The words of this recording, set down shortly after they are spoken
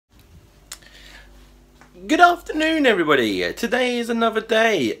Good afternoon, everybody. Today is another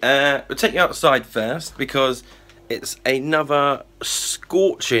day. We'll take you outside first because it's another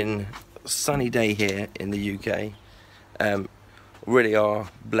scorching sunny day here in the UK. Really are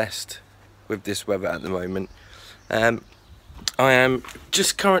blessed with this weather at the moment. I am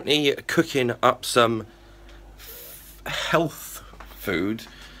just currently cooking up some health food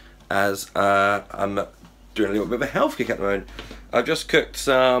as I'm doing a little bit of a health kick at the moment. I've just cooked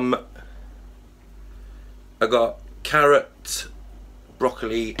some. I got carrot,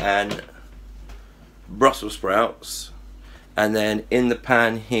 broccoli and Brussels sprouts, and then in the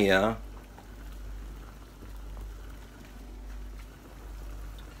pan here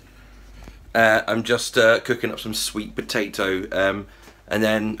I'm just cooking up some sweet potato, and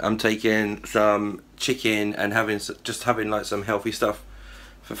then I'm taking some chicken and just having like some healthy stuff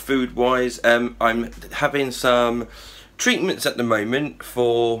for food wise. I'm having some treatments at the moment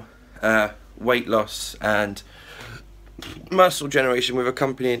for weight loss and muscle generation with a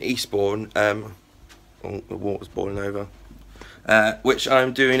company in Eastbourne. Oh, the water's boiling over. Which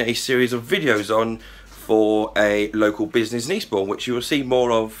I'm doing a series of videos on for a local business in Eastbourne, which you will see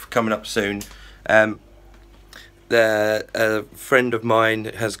more of coming up soon. A friend of mine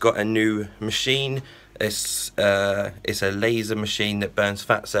has got a new machine. It's a laser machine that burns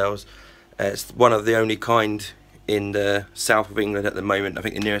fat cells. It's one of the only kind in the south of England at the moment. I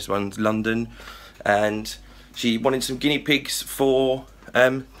think the nearest one's London, and she wanted some guinea pigs for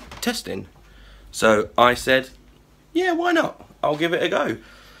testing, so I said yeah, why not, I'll give it a go.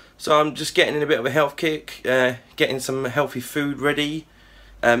 So I'm just getting in a bit of a health kick, getting some healthy food ready.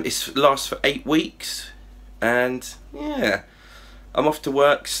 It lasts for 8 weeks, and yeah, I'm off to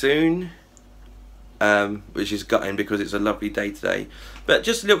work soon, which is gutting because it's a lovely day today. But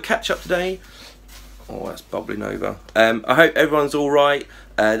just a little catch up today. Oh, that's bubbling over. I hope everyone's alright.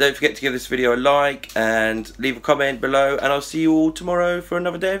 Don't forget to give this video a like and leave a comment below, and I'll see you all tomorrow for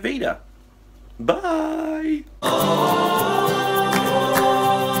another day of Vida. Bye!